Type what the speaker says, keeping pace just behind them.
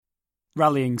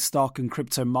Rallying stock and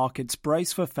crypto markets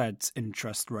brace for Fed's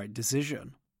interest rate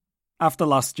decision. After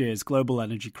last year's global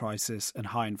energy crisis and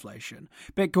high inflation,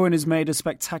 Bitcoin has made a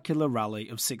spectacular rally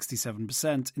of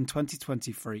 67% in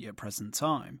 2023 at present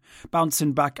time,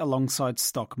 bouncing back alongside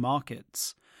stock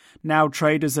markets. Now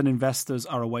traders and investors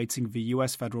are awaiting the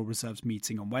US Federal Reserve's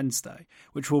meeting on Wednesday,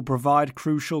 which will provide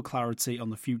crucial clarity on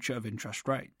the future of interest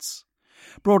rates.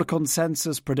 Broader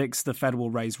consensus predicts the Fed will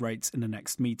raise rates in the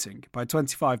next meeting by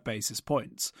 25 basis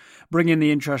points, bringing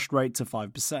the interest rate to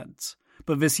 5%.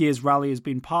 But this year's rally has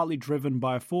been partly driven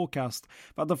by a forecast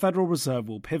that the Federal Reserve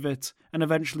will pivot and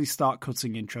eventually start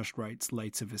cutting interest rates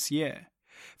later this year.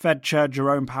 Fed Chair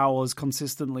Jerome Powell has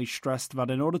consistently stressed that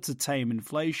in order to tame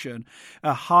inflation,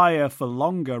 a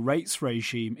higher-for-longer rates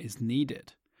regime is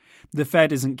needed. The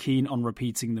Fed isn't keen on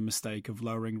repeating the mistake of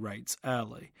lowering rates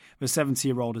early, the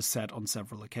 70-year-old has said on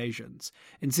several occasions,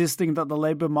 insisting that the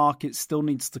labour market still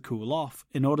needs to cool off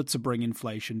in order to bring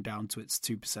inflation down to its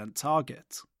 2%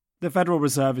 target. The Federal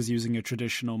Reserve is using a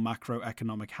traditional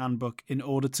macroeconomic handbook in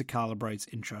order to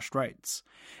calibrate interest rates.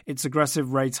 Its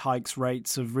aggressive rate hikes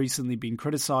rates have recently been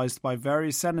criticised by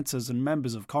various senators and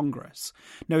members of Congress,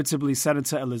 notably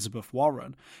Senator Elizabeth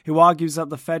Warren, who argues that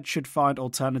the Fed should find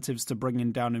alternatives to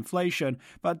bringing down inflation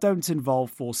that don't involve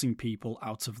forcing people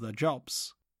out of their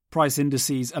jobs. Price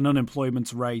indices and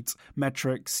unemployment rate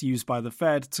metrics used by the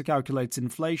Fed to calculate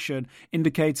inflation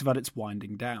indicate that it's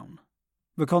winding down.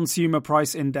 The Consumer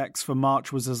Price Index for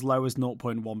March was as low as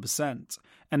 0.1%.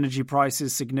 Energy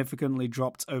prices significantly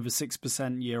dropped over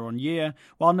 6% year-on-year,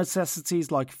 while necessities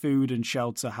like food and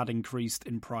shelter had increased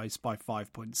in price by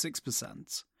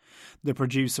 5.6%. The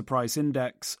Producer Price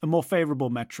Index, a more favourable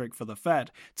metric for the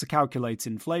Fed to calculate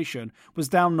inflation, was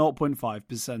down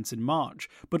 0.5% in March,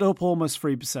 but up almost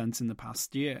 3% in the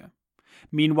past year.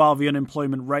 Meanwhile, the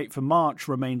unemployment rate for March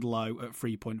remained low at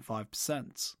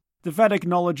 3.5%. The Fed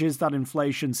acknowledges that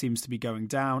inflation seems to be going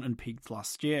down and peaked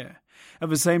last year. At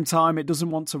the same time, it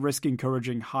doesn't want to risk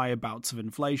encouraging higher bouts of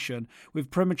inflation with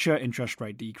premature interest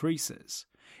rate decreases.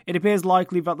 It appears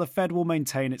likely that the Fed will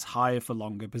maintain its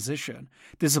higher-for-longer position,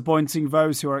 disappointing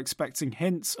those who are expecting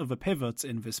hints of a pivot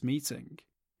in this meeting.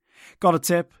 Got a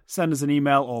tip? Send us an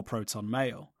email or Proton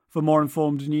Mail. For more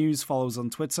informed news, follow us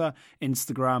on Twitter,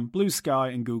 Instagram, Blue Sky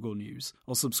and Google News,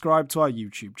 or subscribe to our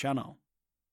YouTube channel.